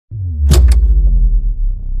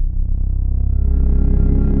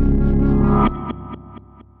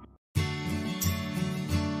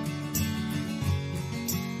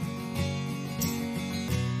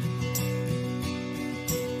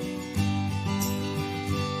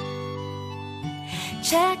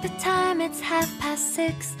Check the time, it's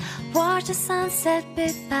 6:30. Watch the sunset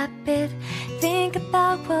bit by bit. Think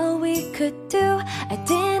about what we could do. A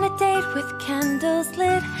dinner date with candles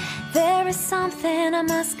lit. There is something I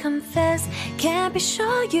must confess. Can't be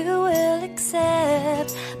sure you will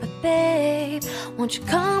accept. But babe, won't you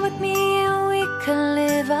come with me and we can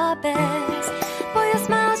live our best? Boy, your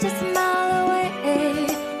smile's just a mile away.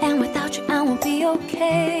 And without you I won't be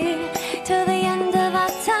okay. Till the end of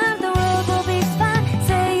our time, the world will be fine.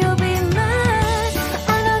 Say you'll be mine.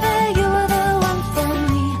 I know that you are the one for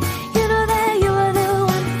me. You know that you are the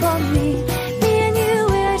one for me. Me and you,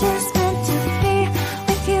 we're just meant to be.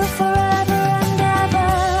 With you forever and ever.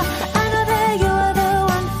 I know that you are the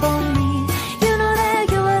one for me. You know that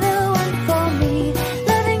you are the one for me.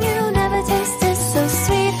 Loving you never tasted so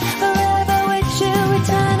sweet. Forever with you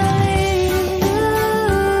eternally.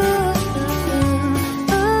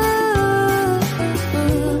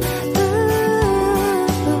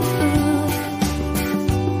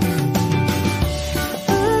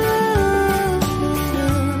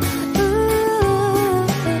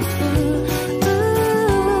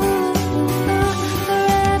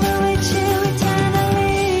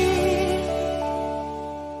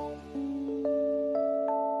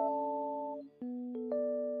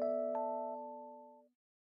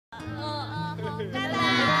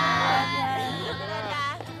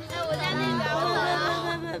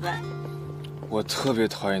我特别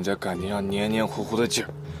讨厌在感情上黏黏糊糊的劲儿，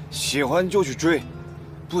喜欢就去追，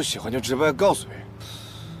不喜欢就直白告诉别人。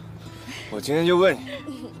我今天就问你，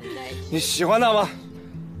你喜欢他吗？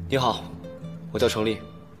你好，我叫成立，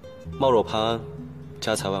貌若潘安，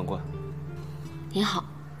家财万贯。你好，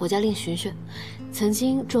我叫令寻寻，曾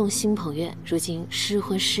经众星捧月，如今失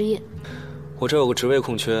婚失业。我这有个职位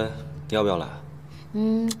空缺，你要不要来？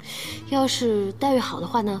要是待遇好的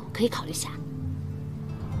话呢，可以考虑下。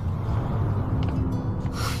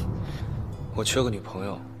我缺个女朋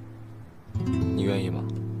友，你愿意吗？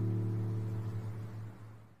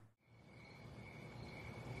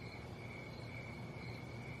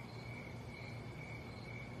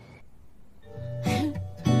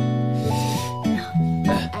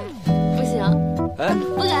不行，哎，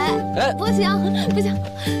不给，哎，不行，不行。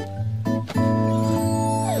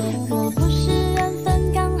若不是缘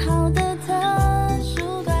分刚好的特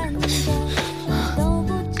殊关系，我都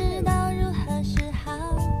不知道如何是好。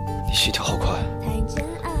你心跳好快，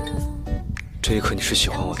这一刻你是喜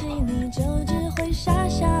欢我的吧？你就只会傻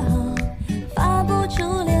笑，发不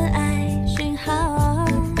出恋爱讯号。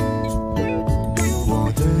我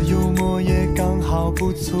的幽默也刚好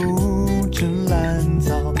不粗制滥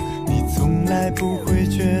造，你从来不会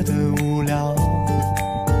觉得无聊，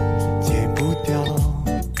戒不掉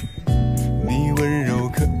你温柔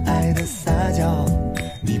可爱的撒娇，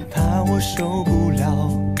你怕我受不了，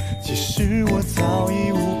其实我早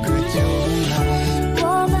已无可救药。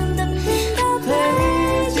我们的频道配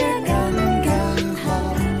置刚刚好，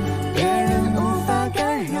别人无法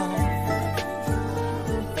干扰。不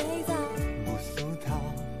肥皂，不俗套，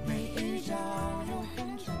没预兆又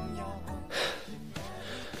很重要。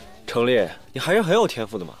成立，你还是很有天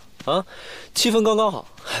赋的嘛！啊，气氛刚刚好，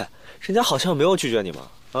嗨，人家好像没有拒绝你嘛！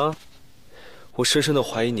啊，我深深的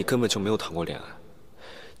怀疑你根本就没有谈过恋爱。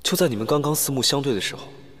就在你们刚刚四目相对的时候，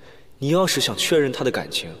你要是想确认他的感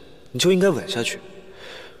情，你就应该吻下去。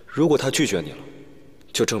如果他拒绝你了，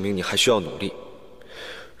就证明你还需要努力；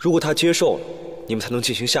如果他接受了，你们才能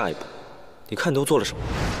进行下一步。你看你都做了什么？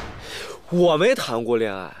我没谈过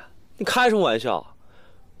恋爱，你开什么玩笑？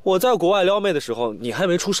我在国外撩妹的时候，你还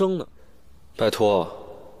没出生呢。拜托，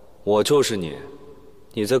我就是你，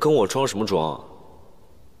你在跟我装什么装啊？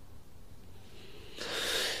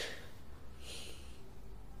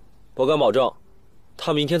我敢保证，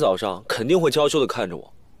他明天早上肯定会娇羞的看着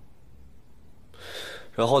我。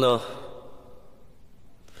然后呢？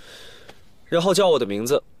然后叫我的名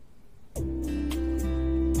字。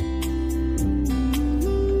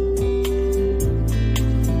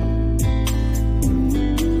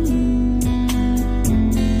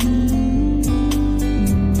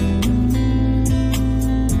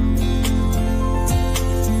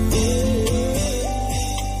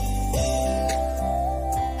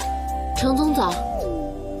程总早。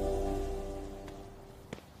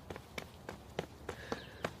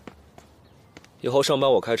以后上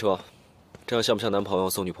班我开车，这样像不像男朋友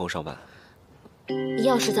送女朋友上班？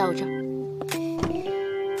钥匙在我这儿。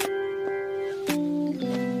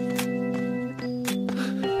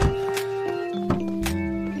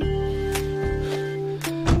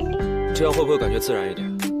这样会不会感觉自然一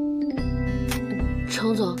点？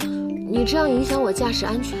程总，你这样影响我驾驶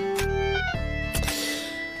安全。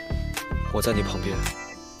我在你旁边，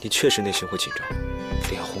你确实内心会紧张。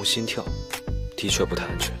脸红心跳，的确不太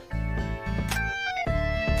安全。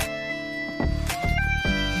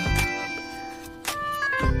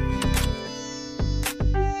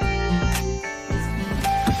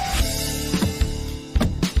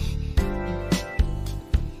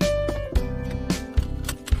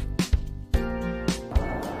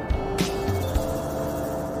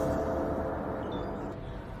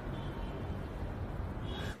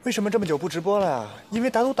为什么这么久不直播了呀？因为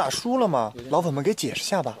打赌打输了吗？老粉们给解释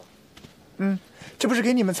下吧。这不是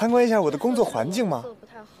给你们参观一下我的工作环境吗？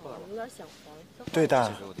对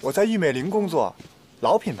的，我在玉美玲工作，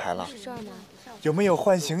老品牌了。有没有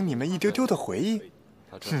唤醒你们一丢丢的回忆？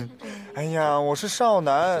哎呀，我是少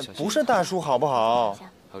男，不是大叔，好不好？还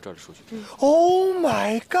有这儿的数据。Oh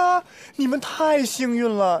my god！ 你们太幸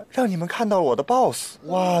运了，让你们看到了我的 boss。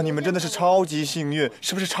哇，你们真的是超级幸运，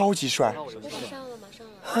是不是超级帅？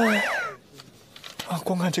唉，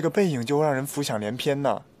光看这个背影就让人浮想联翩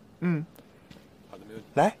呢。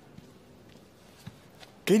来，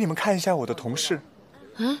给你们看一下我的同事。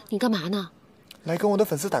你干嘛呢？来跟我的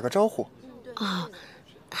粉丝打个招呼。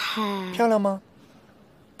嗨。漂亮吗？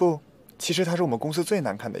不，其实她是我们公司最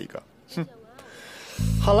难看的一个。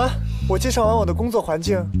好了，我介绍完我的工作环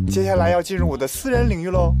境，接下来要进入我的私人领域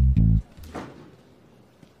喽。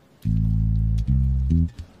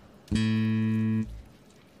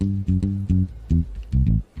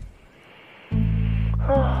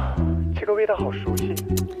这个味道好熟悉。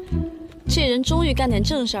这人终于干点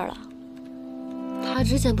正事儿了。他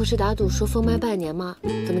之前不是打赌说封麦拜年吗？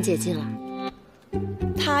怎么解禁了？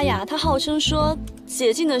他号称说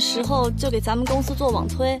解禁的时候就给咱们公司做网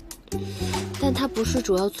推，但他不是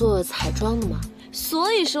主要做彩妆的吗？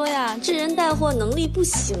所以说呀，这人带货能力不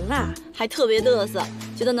行啊，还特别嘚瑟，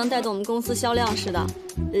觉得能带动我们公司销量似的。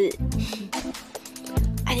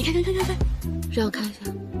哎，你看，让我看一下。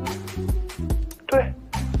对，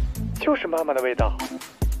就是妈妈的味道。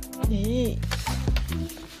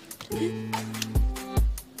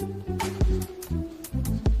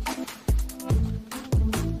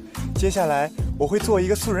接下来我会做一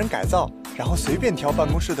个素人改造，然后随便挑办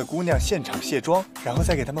公室的姑娘现场卸妆，然后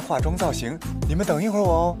再给她们化妆造型。你们等一会儿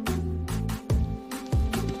我哦。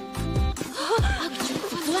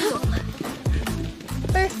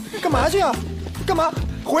哎，干嘛去啊？干嘛？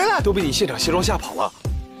回来！都被你现场卸妆吓跑了。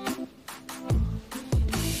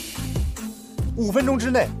5分钟之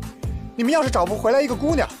内，你们要是找不回来一个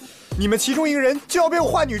姑娘，你们其中一个人就要被我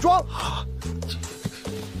化女装。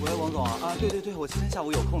喂，王总啊，对，我今天下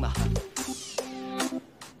午有空的。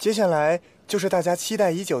接下来就是大家期待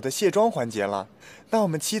已久的卸妆环节了。那我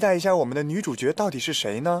们期待一下我们的女主角到底是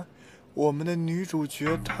谁呢？我们的女主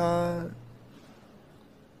角她……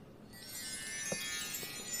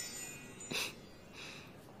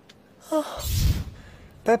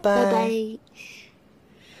拜拜。拜拜。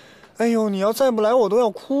哎呦，你要再不来我都要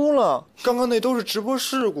哭了。刚刚那都是直播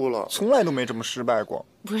事故了，从来都没这么失败过。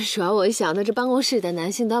不是，主要我一想到这办公室里的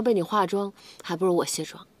男性都要被你化妆，还不如我卸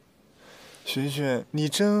妆。寻寻，你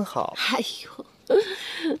真好。哎呦，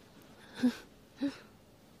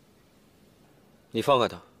你放开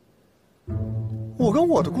他。我跟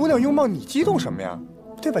我的姑娘拥抱，你激动什么呀？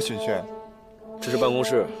对吧，寻寻？这是办公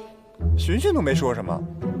室。寻寻都没说什么。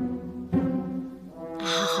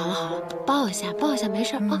好了，抱一下，没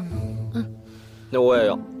事啊。那我也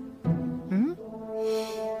要。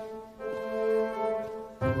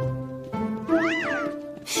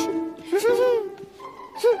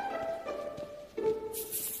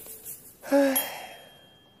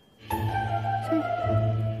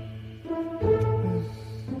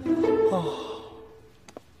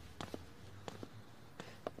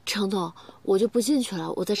程总，我就不进去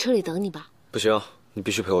了，我在车里等你吧。不行，你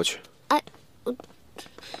必须陪我去。哎，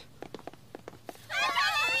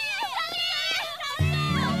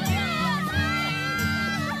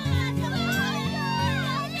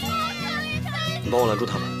你帮我拦住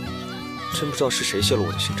他们，真不知道是谁泄露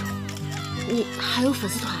我的行程。你还有粉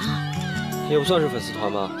丝团啊？也不算是粉丝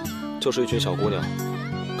团吧，就是一群小姑娘，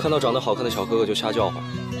看到长得好看的小哥哥就瞎叫唤，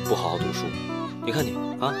不好好读书。你看你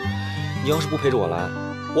啊，你要是不陪着我来，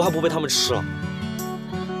我还不被他们吃了。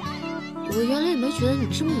我原来也没觉得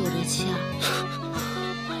你这么有力气啊。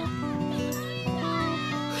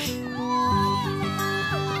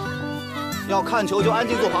要看球就安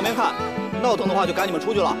静坐旁边看，闹腾的话就赶你们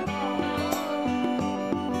出去了。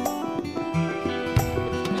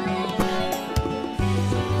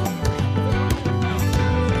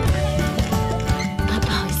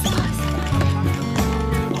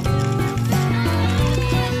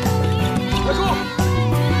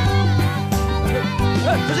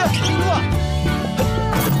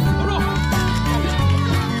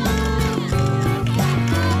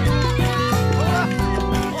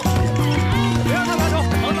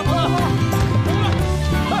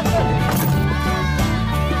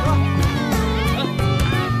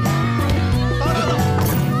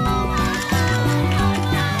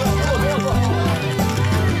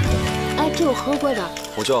过的。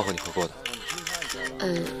我就要和你喝过的。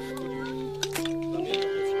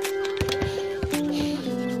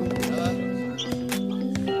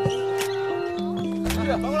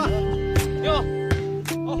反过来，右，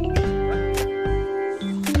好，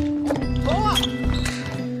走啊！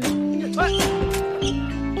来，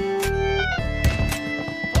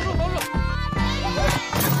防住！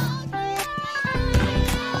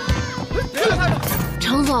别开着！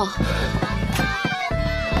程总，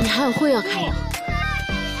你还有会要开呢。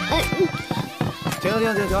哎，停！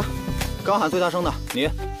刚喊最大声的你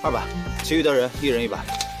200，其余的人1人100。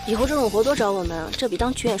以后这种活多找我们，这比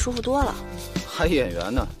当群演舒服多了。还演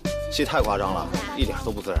员呢，戏太夸张了，一点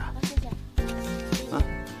都不自然。啊，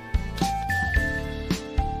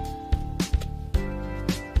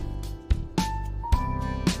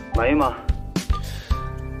满意吗？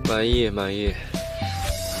满意。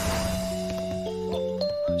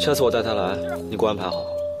下次我带他来，你给我安排好，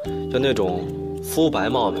要那种肤白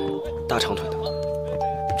貌美、大长腿的。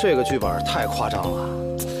这个剧本太夸张了。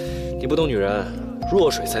你不懂女人，弱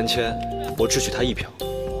水3千，我只许她1瓢。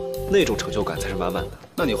那种成就感才是满满的。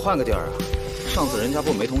那你换个地儿啊！上次人家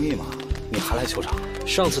不没同意吗？你还来球场？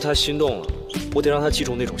上次他心动了，我得让他记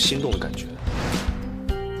住那种心动的感觉。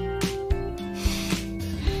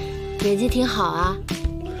演技挺好啊。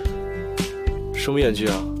什么演技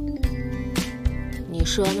啊？你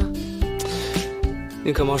说呢？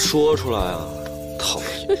你干嘛说出来啊？讨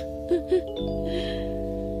厌！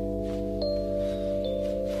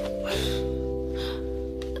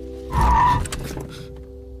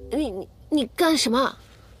你干什么？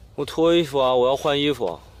我脱衣服啊！我要换衣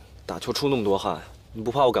服。打球出那么多汗，你不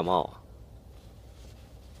怕我感冒啊？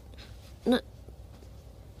那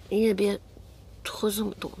你也别脱这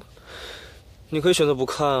么多嘛。你可以选择不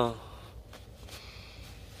看啊。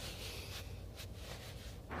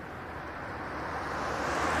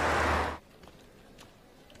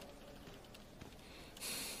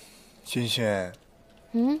萱萱，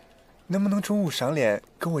能不能中午赏脸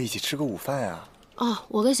跟我一起吃个午饭啊？哦，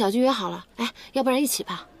我跟小军约好了，哎，要不然一起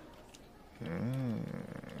吧。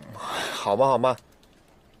好吧，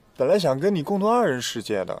本来想跟你共度2人世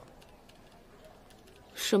界的。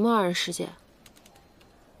什么2人世界？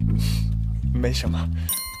没什么。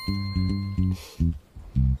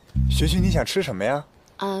萱萱，你想吃什么呀？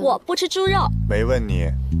我不吃猪肉。没问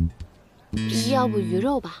你。要不鱼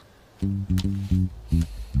肉吧？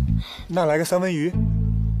那来个3文鱼，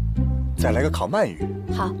再来个烤鳗鱼。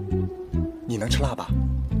好。你能吃辣吧？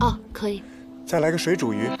哦，可以。再来个水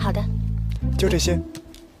煮鱼。好的。就这些。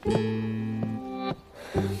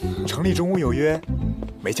程立中午有约，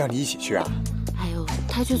没叫你一起去啊？哎呦，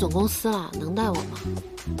他去总公司了，能带我吗？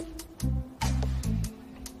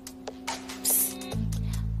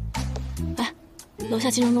哎，楼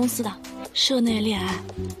下金融公司的社内恋爱，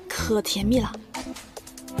可甜蜜了。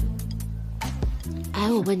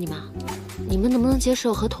哎，我问你们，你们能不能接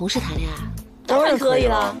受和同事谈恋爱？当然可以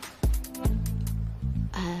了。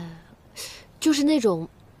就是那种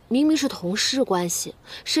明明是同事关系，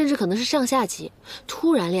甚至可能是上下级，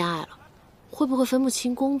突然恋爱了，会不会分不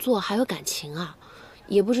清工作还有感情啊？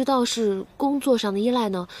也不知道是工作上的依赖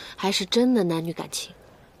呢，还是真的男女感情。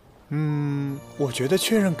我觉得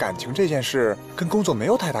确认感情这件事跟工作没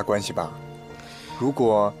有太大关系吧。如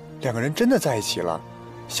果2个人真的在一起了，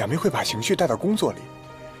想必会把情绪带到工作里，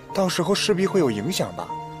到时候势必会有影响吧。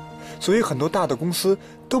所以很多大的公司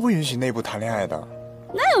都不允许内部谈恋爱的。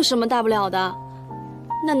那有什么大不了的？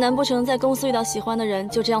那难不成在公司遇到喜欢的人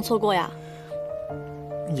就这样错过呀？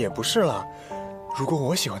也不是了，如果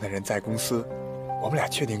我喜欢的人在公司，我们俩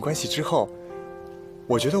确定关系之后，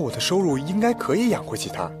我觉得我的收入应该可以养活起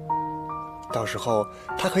他。到时候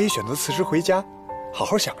他可以选择辞职回家，好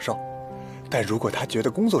好享受。但如果他觉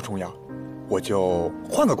得工作重要，我就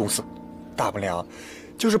换个公司，大不了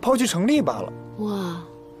就是抛弃程立罢了。哇，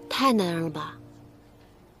太男人了吧！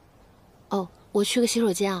哦，我去个洗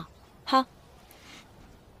手间啊。好。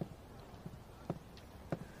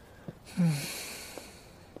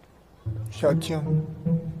小静，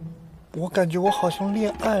我感觉我好像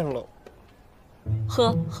恋爱了。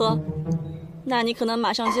呵，那你可能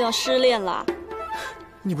马上就要失恋了。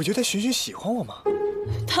你不觉得萱萱喜欢我吗？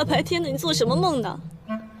大白天的，你做什么梦呢？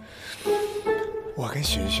我跟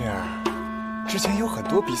萱萱之前有很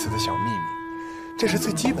多彼此的小秘密，这是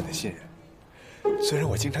最基本的信任。虽然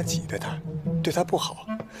我经常挤兑她，对她不好，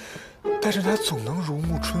但是她总能如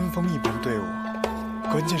沐春风一般对我，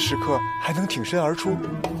关键时刻还能挺身而出。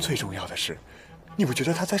最重要的是，你不觉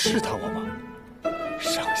得她在试探我吗？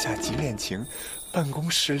上下级恋情，办公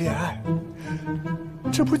室恋爱，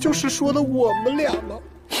这不就是说的我们俩吗？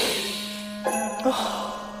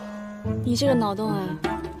你这个脑洞啊，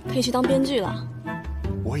可以去当编剧了。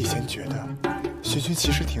我以前觉得寻寻其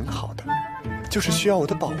实挺好的，就是需要我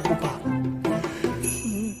的保护罢了。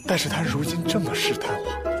但是他如今这么试探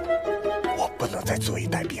我，我不能再坐以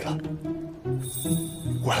待毙了。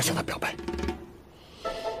我要向他表白。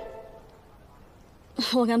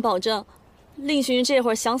我敢保证，令寻寻这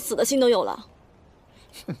会儿想死的心都有了。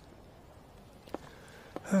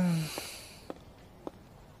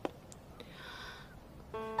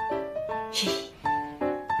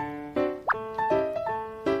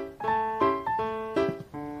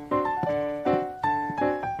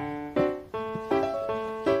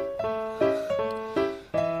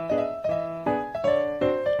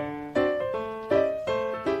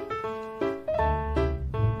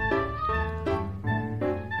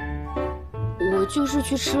我就是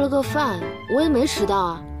去吃了个饭，我也没迟到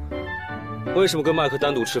啊。为什么跟麦克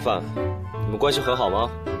单独吃饭？你们关系很好吗？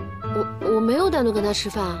我没有单独跟他吃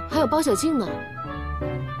饭，还有包小静呢。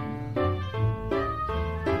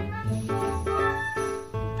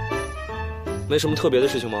没什么特别的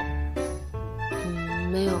事情吗？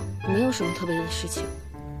没有什么特别的事情。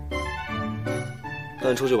那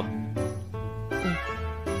你出去吧。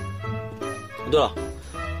对了，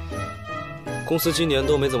公司今年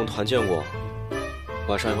都没怎么团建过，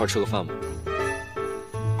晚上一块吃个饭吧。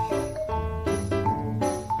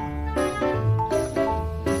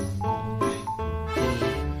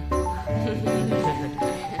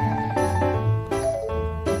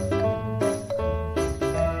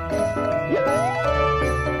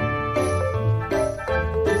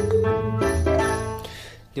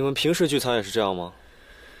你们平时聚餐也是这样吗？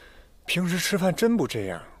平时吃饭真不这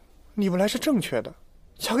样，你们来是正确的，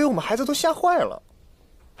瞧给我们孩子都吓坏了。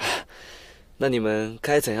那你们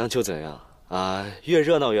该怎样就怎样啊，越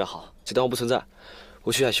热闹越好，就当我不存在。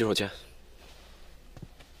我去下洗手间。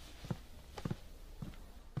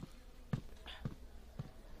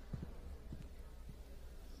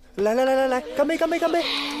来，干杯！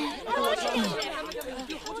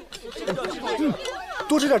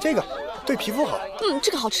多吃点这个，对皮肤好。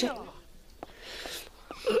这个好吃。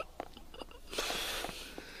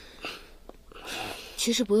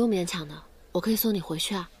其实不用勉强的，我可以送你回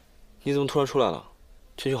去啊。你怎么突然出来了？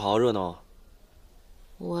进去好好热闹啊。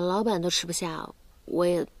我老板都吃不下，我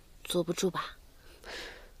也坐不住吧。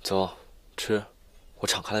走，吃，我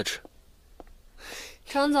敞开来吃。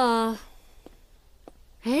程总。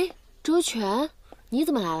哎，周全，你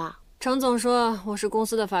怎么来了？程总说我是公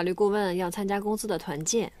司的法律顾问，要参加公司的团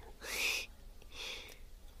建。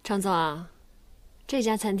程总啊，这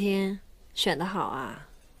家餐厅选得好啊。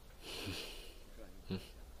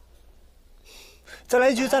再来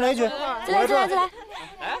一局。再来。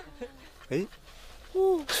哎，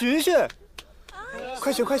寻寻，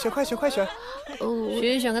快选。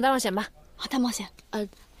寻选个大冒险吧。好，大冒险。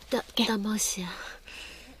大冒险。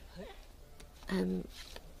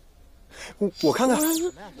我看看。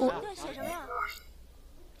我写什么呀？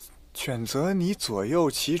选择你左右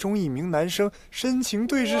其中一名男生深情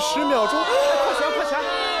对视10秒钟。快选！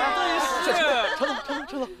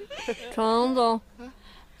程总。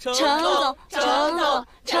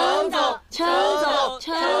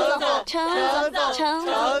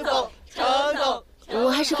我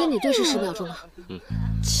还是跟你对视10秒钟吧。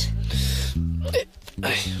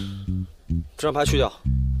这张牌去掉，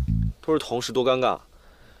都是同事多尴尬。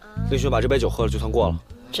令寻把这杯酒喝了就算过了。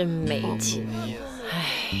真没劲。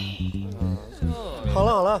好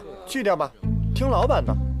了，去掉吧，听老板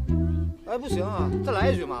的。哎，不行啊，再来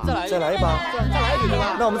一局嘛。再来一把。再来一局对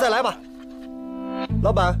吧？那我们再来吧。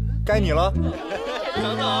老板，该你了。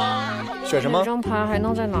选什么？这张牌还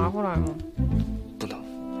能再拿回来吗？等等，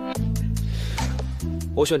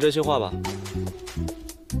我选真心话吧。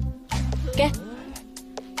给。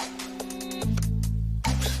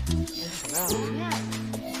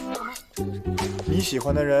你喜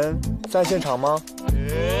欢的人在现场吗？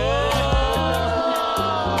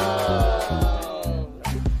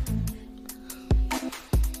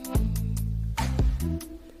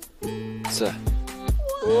在。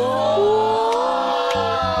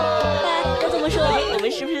那这么说，我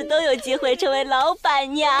们是不是都有机会成为老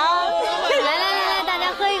板娘？来，大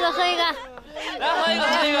家喝一个。来，喝一个。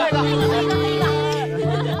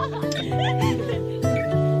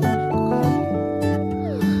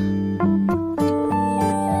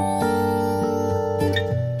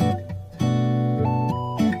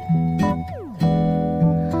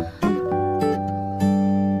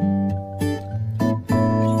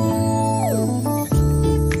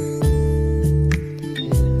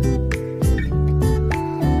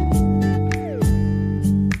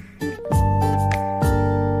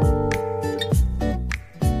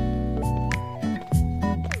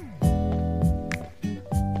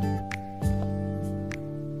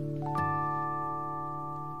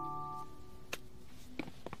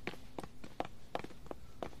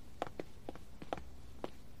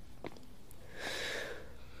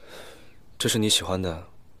这是你喜欢的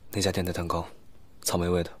那家店的蛋糕，草莓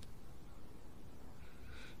味的。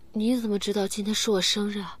你怎么知道今天是我生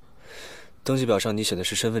日啊？登记表上你写的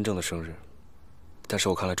是身份证的生日，但是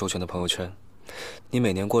我看了周全的朋友圈，你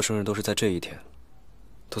每年过生日都是在这一天，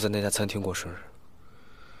都在那家餐厅过生日。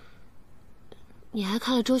你还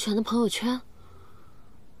看了周全的朋友圈？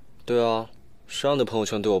对啊，谁让你的朋友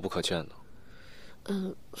圈对我不可见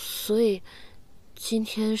呢？所以今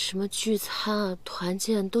天什么聚餐啊、团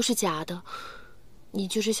建都是假的，你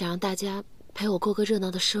就是想让大家陪我过个热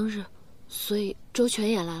闹的生日，所以周全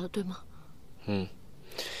也来了，对吗？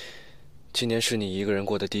今年是你一个人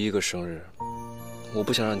过的第一个生日，我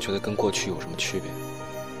不想让你觉得跟过去有什么区别。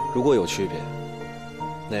如果有区别，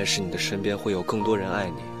那也是你的身边会有更多人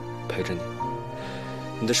爱你，陪着你。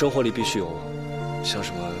你的生活里必须有我，像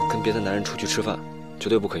什么跟别的男人出去吃饭，绝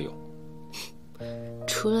对不可以有。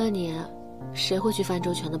除了你，谁会去翻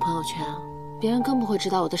周全的朋友圈啊？别人更不会知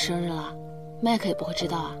道我的生日了，麦克也不会知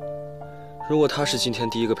道啊。如果他是今天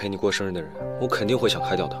第一个陪你过生日的人，我肯定会想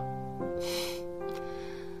开掉他。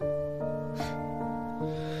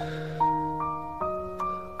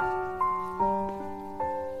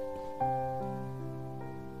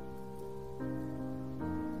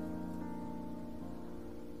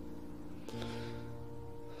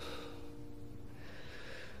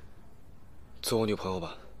做我女朋友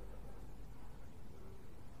吧，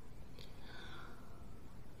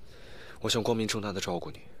我想光明正大的照顾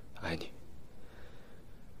你，爱你。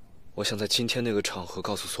我想在今天那个场合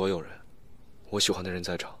告诉所有人，我喜欢的人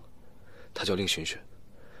在场，他叫令寻寻。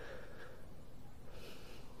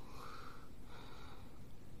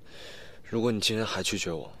如果你今天还拒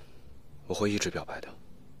绝我，我会一直表白的，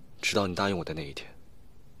直到你答应我的那一天。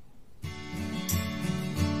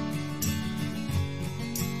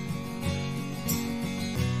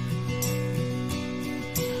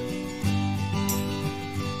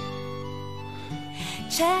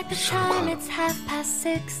Check the time, it's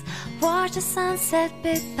 6:30. Watch the sunset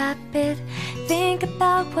bit by bit. Think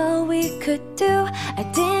about what we could do. A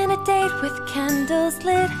dinner date with candles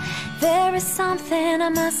lit. There is something I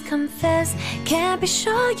must confess. Can't be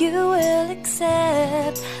sure you will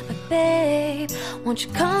accept. But babe, won't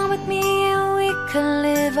you come with me and we can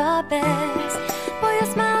live our best? Boy,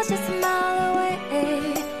 your smile's just a mile away.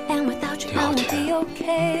 And without you I won't be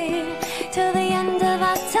okay. Till the end of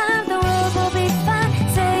our time, the world will be fine.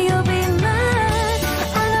 Say you'll be mine.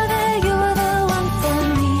 I know that you are the one for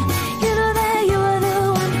me. You know that you are the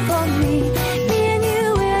one for me. Me and you,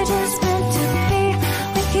 we're just meant to be.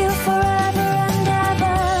 With you forever and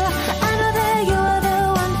ever. I know that you are the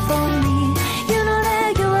one for me. You know that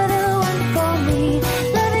you are the one for me.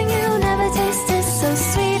 Loving you never tasted so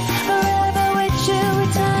sweet. Forever with you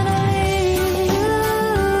eternally.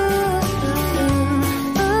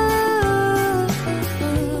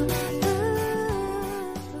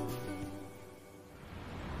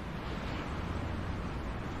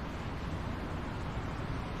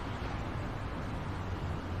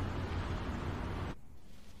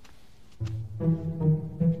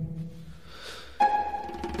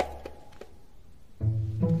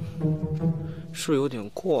是有点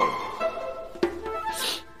过了。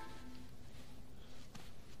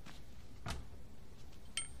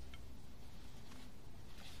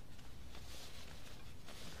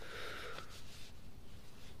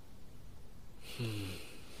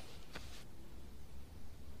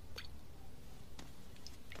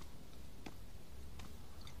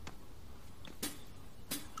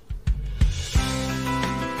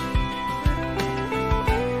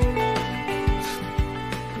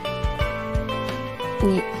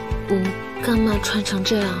你干嘛穿成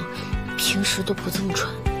这样？平时都不这么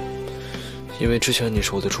穿。因为之前你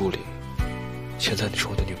是我的助理，现在你是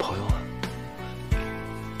我的女朋友啊。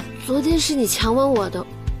昨天是你强吻我的，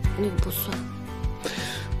那个不算。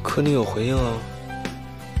可你有回应啊，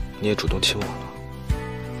你也主动亲我了，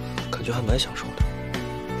感觉还蛮享受的。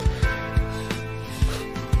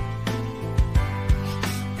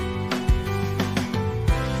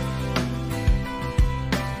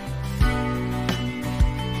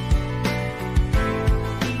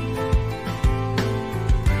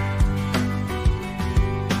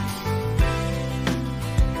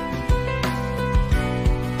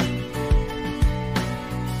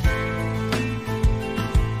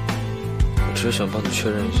只是想帮你确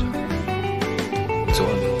认一下，走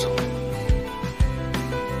也没有走。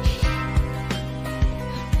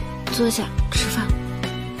坐下吃饭。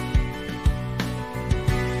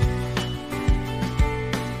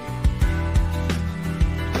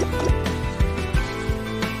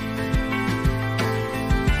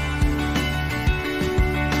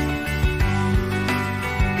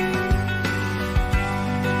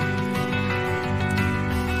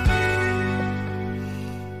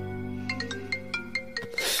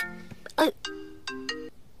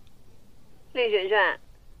令璇璇，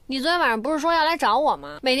你昨天晚上不是说要来找我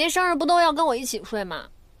吗？每年生日不都要跟我一起睡吗？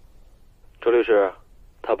周律师，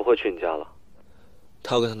她不会去你家了，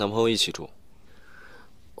她要跟她男朋友一起住。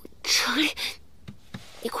程丽，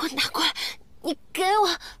你给我拿过来，你给我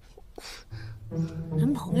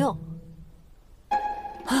男朋友。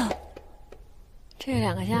啊，这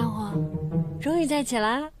两个家伙终于在一起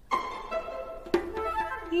啦！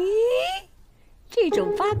咦，这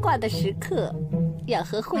种八卦的时刻要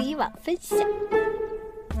和慧一网分享。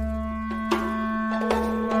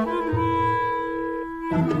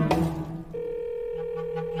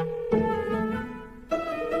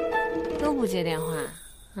都不接电话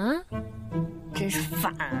啊，真是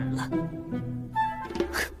烦了。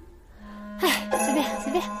哎，随便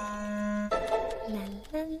随便。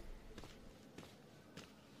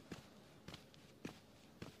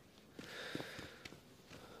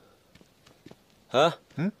哎，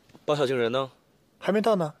包小静人呢？还没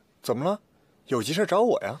到呢。怎么了？有急事找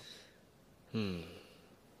我呀？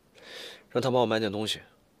让他帮我买点东西。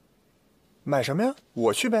买什么呀？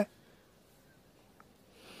我去呗。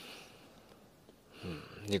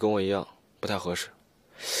你跟我一样，不太合适，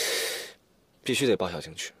必须得包小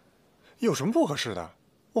静去。有什么不合适的？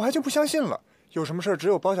我还就不相信了。有什么事只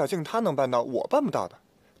有包小静她能办到，我办不到的。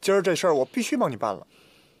今儿这事儿我必须帮你办了。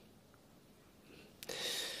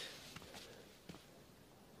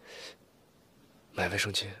买卫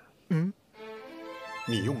生巾。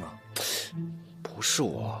你用啊？不是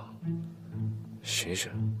我，寻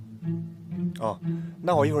寻。哦，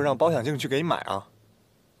那我一会儿让包小静去给你买啊。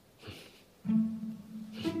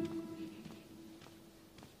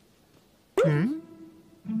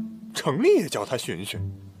程丽也叫他寻寻。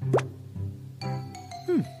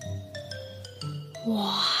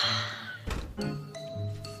哇！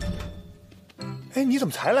哎，你怎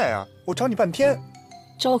么才来啊？我找你半天。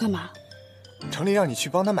找我干嘛？程丽让你去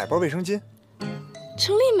帮他买包卫生巾。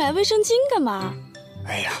程丽买卫生巾干嘛？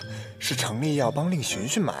哎呀，是程丽要帮令寻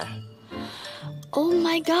寻买。Oh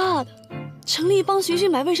my god！ 程丽帮寻寻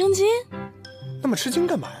买卫生巾？那么吃惊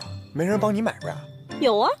干嘛呀？没人帮你买过呀？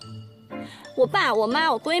有啊，我爸、我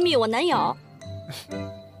妈、我闺蜜、我男友。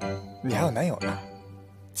你还有男友呢？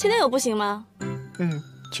前男友不行吗？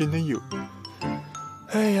前男友。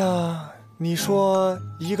哎呀，你说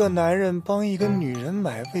一个男人帮一个女人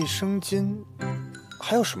买卫生巾，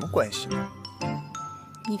还有什么关系吗？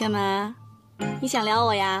你干嘛？你想撩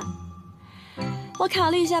我呀？我考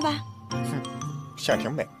虑一下吧。想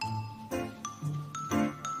挺美。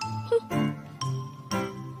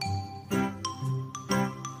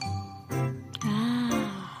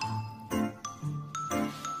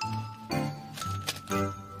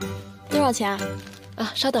多少钱啊？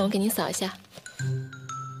啊，稍等，我给您扫一下。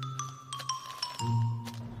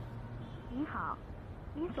您好，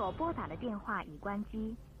您所拨打的电话已关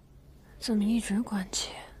机。怎么一直关机？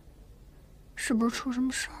是不是出什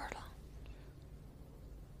么事儿了？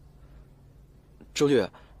周律，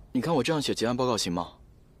你看我这样写结案报告行吗？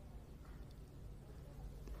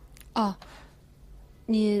哦，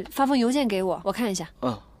你发封邮件给我，我看一下。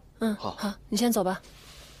好，你先走吧。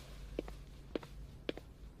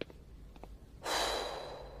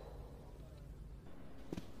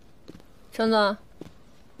程总，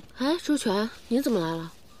哎，周全，您怎么来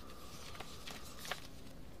了？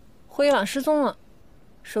慧一网失踪了，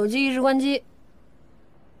手机一直关机。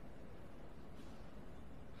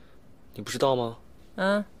你不知道吗？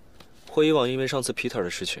啊？慧一网因为上次 Peter 的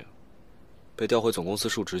事情，被调回总公司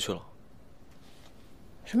述职去了。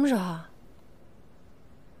什么时候啊？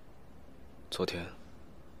昨天。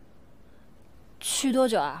去多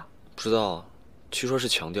久啊？不知道，据说是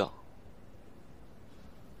强调。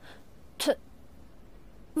他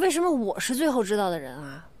为什么我是最后知道的人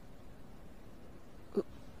啊？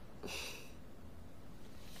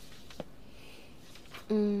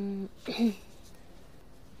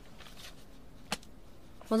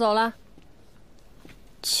我走了。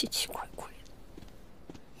奇奇怪怪的。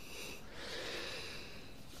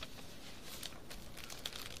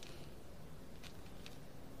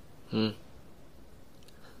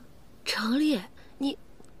程丽，你，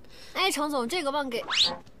哎，程总，这个忘给。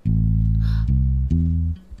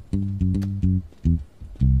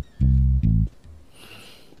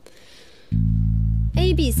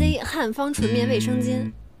ABC 汉方纯棉卫生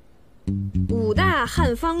巾，5大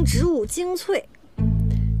汉方植物精粹，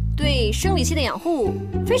对生理期的养护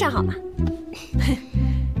非常好嘛。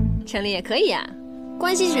程丽也可以啊，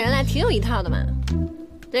关系起人来挺有一套的嘛。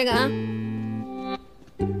这个啊。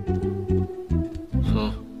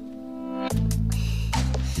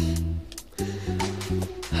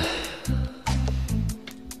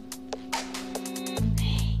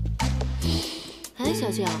哎，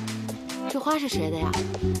小静，这花是谁的呀？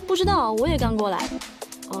不知道，我也刚过来。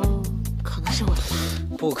哦，可能是我的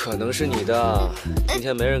吧。不可能是你的，今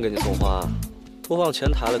天没人给你送花，都放前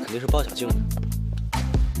台了，肯定是包小静的。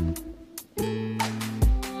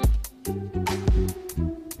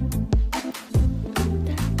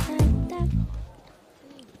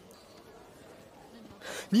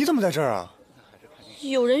你怎么在这儿啊？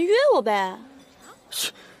有人约我呗。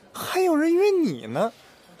还有人约你呢。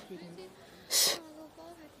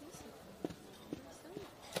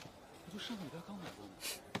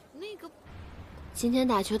今天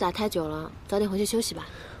打球打太久了，早点回去休息吧。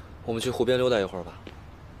我们去湖边溜达一会儿吧。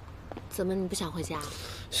怎么你不想回家？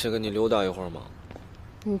先跟你溜达一会儿嘛。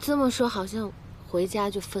你这么说好像回家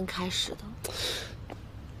就分开似的。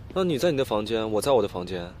那你在你的房间，我在我的房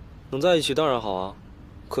间，能在一起当然好啊。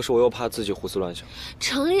可是我又怕自己胡思乱想。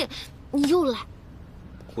程立，你又来。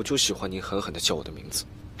我就喜欢你狠狠地叫我的名字。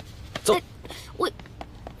走。我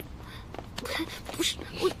不是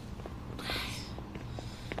我。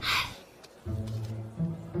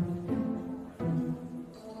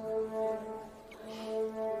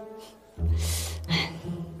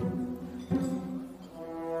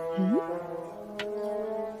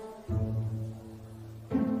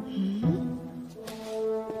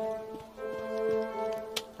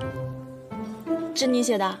是你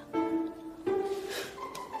写的？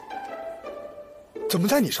怎么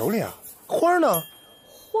在你手里啊？花呢？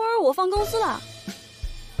花儿我放公司了。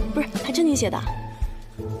不是，还真你写的？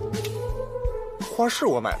花是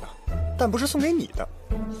我买的，但不是送给你的。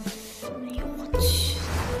哎呦我去！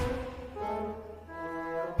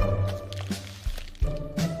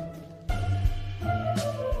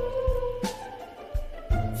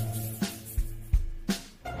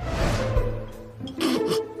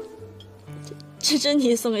是真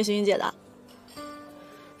你送给寻寻姐的？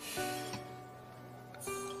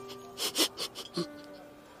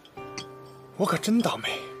我可真倒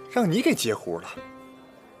霉，让你给截胡了。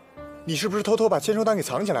你是不是偷偷把签收单给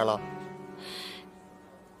藏起来了？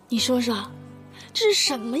你说说，这是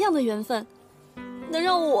什么样的缘分，能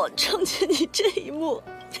让我成全你这一幕？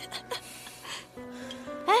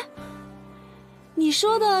哎，你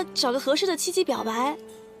说的找个合适的契机表白，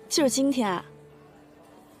就是今天啊？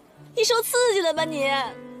你受刺激了吧你？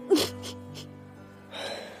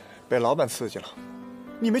被老板刺激了，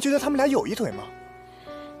你没觉得他们俩有一腿吗？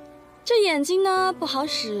这眼睛呢不好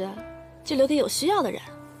使，就留给有需要的人。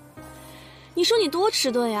你说你多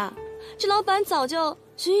迟钝呀？这老板早就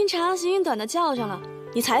寻寻长寻寻短的叫上了，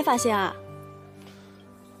你才发现啊？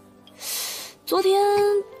昨天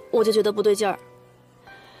我就觉得不对劲儿。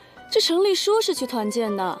这程立说是去团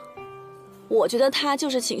建的，我觉得他就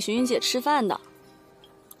是请寻寻姐吃饭的。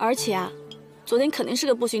而且啊，昨天肯定是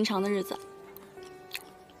个不寻常的日子。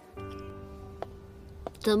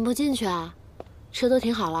怎么不进去啊？车都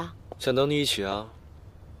停好了。想等你一起啊。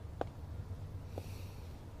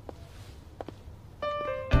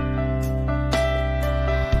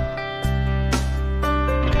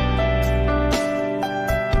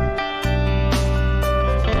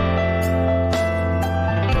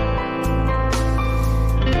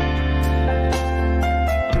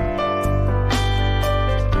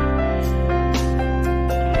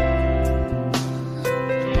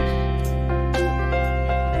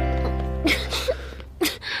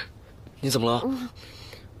你怎么了？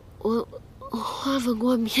我花粉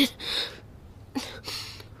过敏。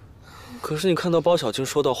可是你看到包小静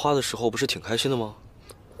收到花的时候，不是挺开心的吗？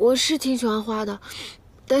我是挺喜欢花的，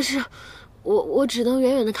但是我只能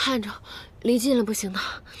远远的看着，离近了不行的。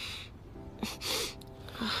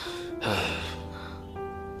唉，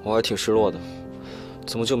我还挺失落的，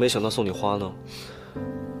怎么就没想到送你花呢？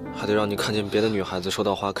还得让你看见别的女孩子收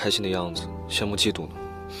到花开心的样子，羡慕嫉妒呢。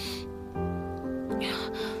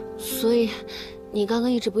所以，你刚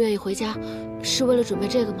刚一直不愿意回家，是为了准备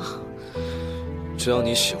这个吗？只要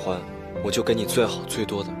你喜欢，我就给你最好最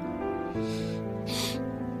多的。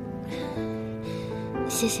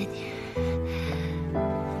谢谢你。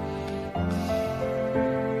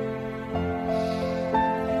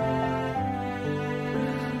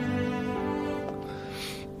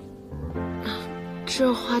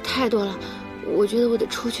这花太多了，我觉得我得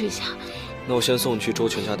出去一下。那我先送你去周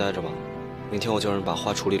全家待着吧。明天我叫人把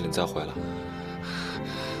花处理了，你再回来。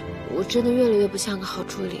我真的越来越不像个好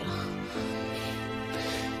助理了。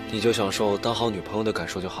你就享受当好女朋友的感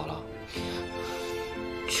受就好了。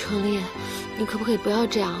程立，你可不可以不要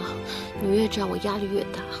这样啊？你越这样，我压力越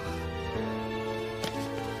大。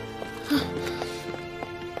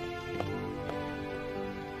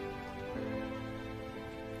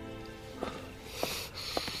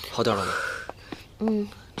好点了吗？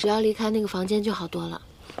只要离开那个房间就好多了。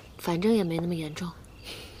反正也没那么严重，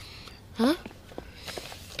啊？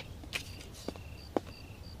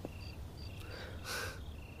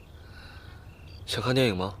想看电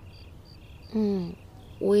影吗？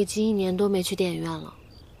我已经1年多没去电影院了。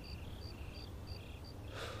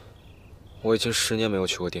我已经10年没有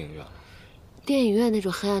去过电影院了。电影院那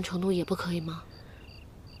种黑暗程度也不可以吗？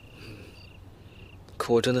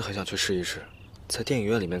可我真的很想去试一试，在电影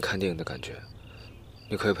院里面看电影的感觉。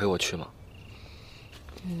你可以陪我去吗？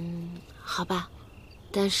好吧，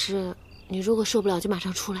但是你如果受不了就马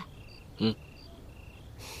上出来。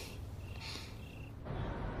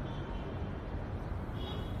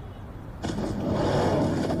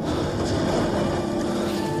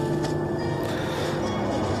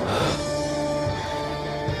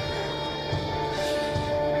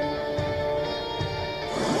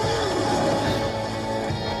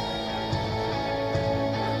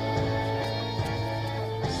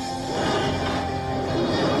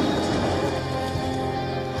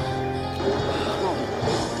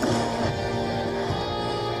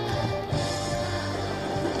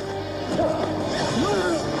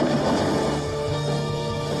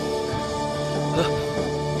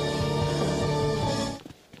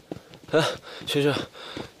哎，萱萱，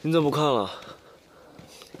你怎么不看了？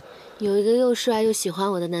有一个又帅又喜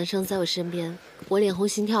欢我的男生在我身边，我脸红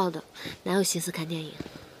心跳的，哪有心思看电影？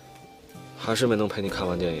还是没能陪你看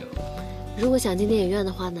完电影。如果想进电影院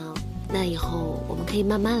的话呢，那以后我们可以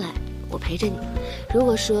慢慢来，我陪着你。如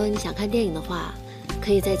果说你想看电影的话，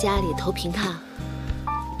可以在家里投屏看。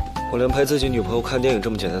我连陪自己女朋友看电影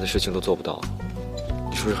这么简单的事情都做不到，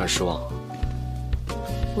你是不是很失望？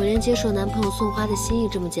我连接受男朋友送花的心意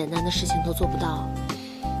这么简单的事情都做不到，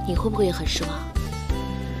你会不会也很失望？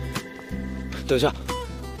等一下，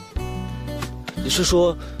你是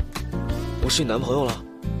说我是你男朋友了？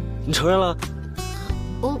你承认了？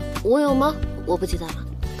我有吗？我不记得了。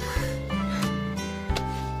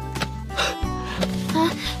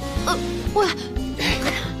喂！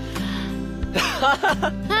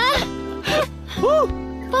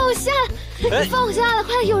放我下来！放我下来！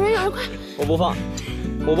快，有人，快！我不放，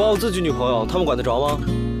我抱我自己女朋友，他们管得着吗？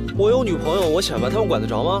我有女朋友，我显摆，他们管得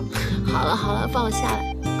着吗？好了，放我下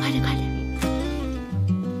来，快点！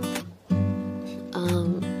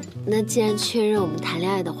那既然确认我们谈恋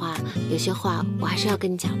爱的话，有些话我还是要跟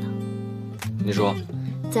你讲的。你说，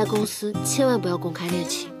在公司千万不要公开恋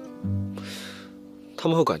情。他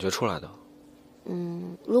们会感觉出来的。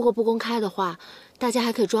如果不公开的话，大家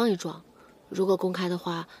还可以装一装；如果公开的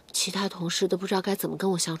话，其他同事都不知道该怎么跟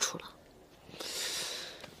我相处了。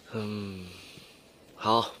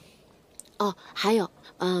好。哦，还有，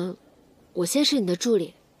我先是你的助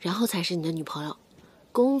理，然后才是你的女朋友。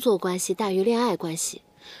工作关系大于恋爱关系。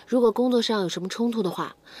如果工作上有什么冲突的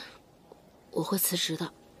话，我会辞职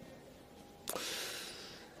的。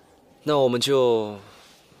那我们就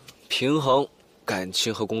平衡感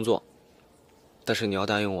情和工作，但是你要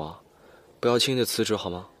答应我，不要轻易的辞职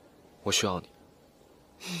好吗？我需要你。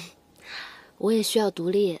我也需要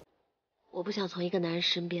独立，我不想从一个男人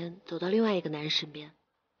身边走到另外一个男人身边，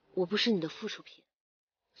我不是你的附属品，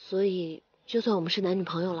所以就算我们是男女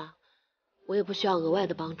朋友了，我也不需要额外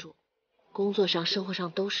的帮助，工作上、生活上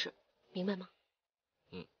都是，明白吗？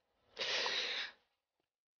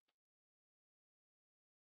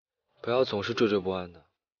不要总是惴惴不安的。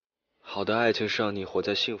好的爱情是让你活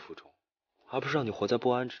在幸福中，而不是让你活在不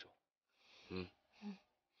安之中。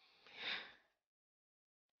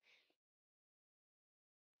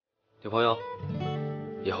女朋友，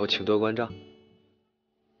以后请多关照。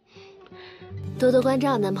多多关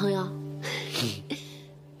照，男朋友。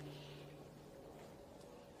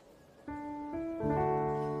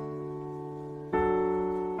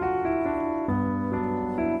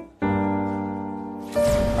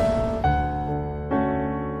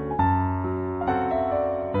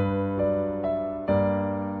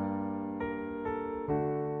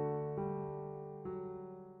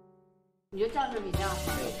你觉得这样是比这样好？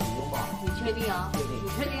你确定啊？你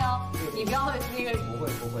确定啊？你不要那个不会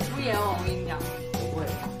敷衍我，我跟你讲。不会。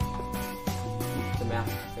怎么样？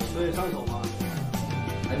所以上手吗？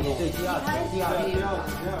你对第二，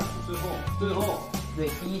最后。对，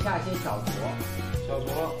第一下先小酌，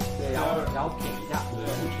对，然后品一下，对，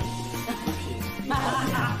品。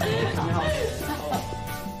挺好。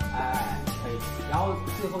哎，可以。然后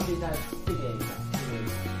最后就在这边一下，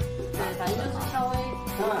对，反正就是稍微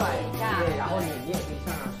拐一下。对，然后你也可以上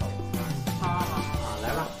手。好，来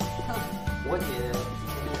吧。我姐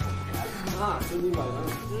身经百战。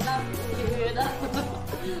那你不觉得？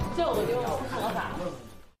这我就不说啥了。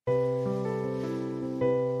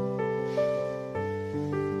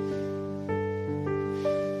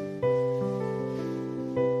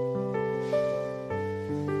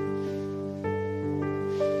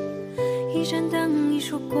一盏灯，一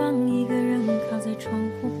束光，一个人靠在窗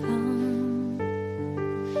户旁，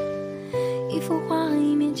一幅画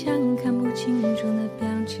已勉强看不清楚的表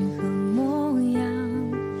情和模样。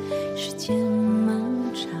时间漫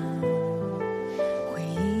长，回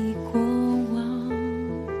忆过往，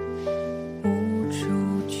无处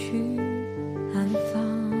去安放。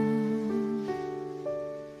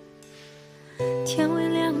天微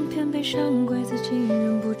亮，偏悲伤怪自己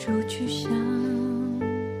忍不住去想。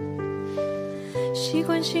习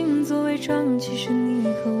惯性做伪装，其实你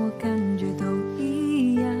和我感觉都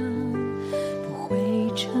一样。不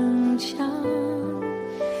会逞强，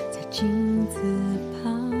在镜子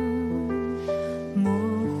旁模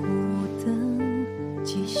糊的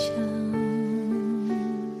迹象。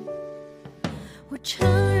我承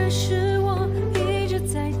认是我一直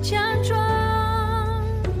在假装，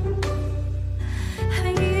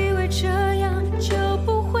还以为这样就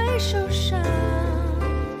不会受伤。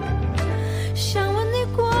想问你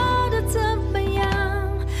过得怎么样，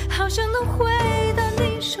好想能回到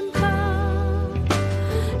你身旁，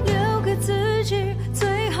留给自己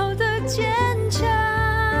最后的坚强。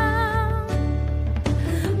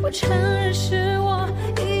我承认是我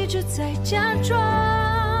一直在假装，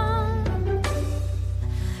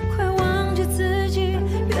快忘记自己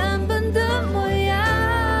原本的模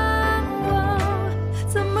样。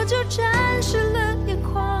怎么就沾湿了眼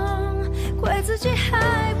眶，怪自己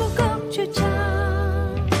还不够倔强，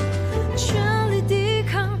全力抵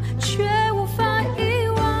抗却无法遗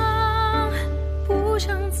忘，不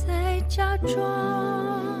想再假装。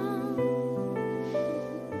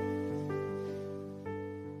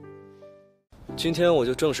今天我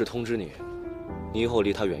就正式通知你，你以后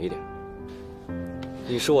离他远一点。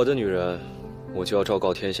你是我的女人，我就要昭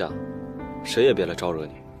告天下，谁也别来招惹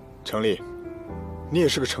你。程丽，你也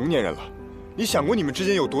是个成年人了，你想过你们之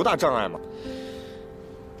间有多大障碍吗？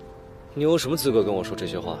你有什么资格跟我说这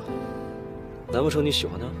些话？难不成你喜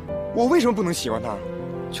欢他？我为什么不能喜欢他？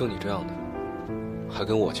就你这样的，还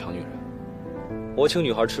跟我抢女人？我请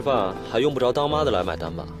女孩吃饭，还用不着当妈的来买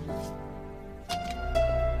单吧？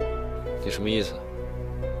你什么意思？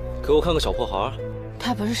给我看个小破孩？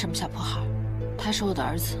他不是什么小破孩，他是我的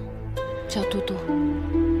儿子，叫嘟嘟。